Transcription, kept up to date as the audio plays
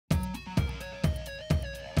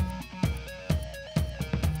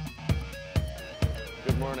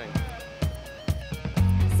morning.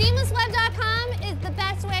 SeamlessWeb.com is the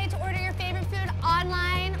best way to order your favorite food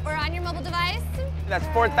online or on your mobile device. That's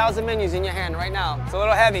 4,000 menus in your hand right now. It's a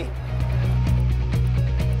little heavy.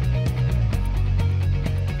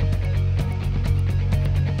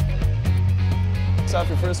 So off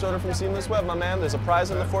your first order from SeamlessWeb, my man, there's a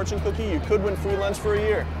prize on the fortune cookie. You could win free lunch for a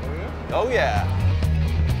year. Oh yeah.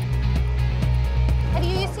 Have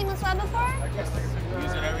you used SeamlessWeb before?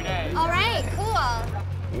 Use it every day. All right, cool.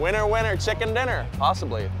 Winner, winner, chicken dinner.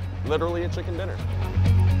 Possibly. Literally a chicken dinner.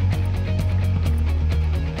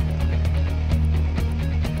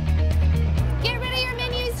 Get rid of your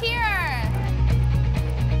menus here.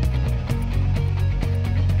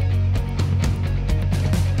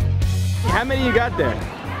 How many you got there?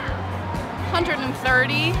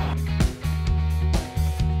 130.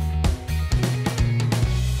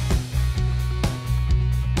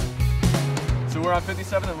 So we're on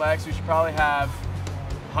 57 and Legs. We should probably have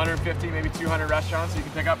 150, maybe 200 restaurants you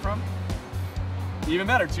can pick up from. Even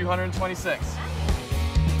better, 226.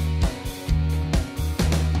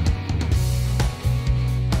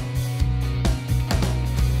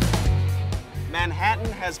 Manhattan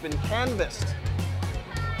has been canvassed.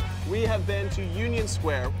 We have been to Union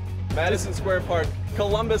Square, Madison Square Park,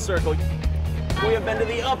 Columbus Circle. We have been to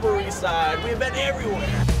the Upper East Side. We have been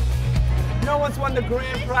everywhere. No one's won the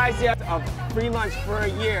grand prize yet of free lunch for a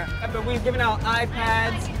year. But we've given out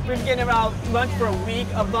iPads. We've given out lunch for a week,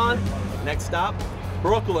 a month. Next stop,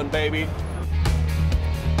 Brooklyn, baby.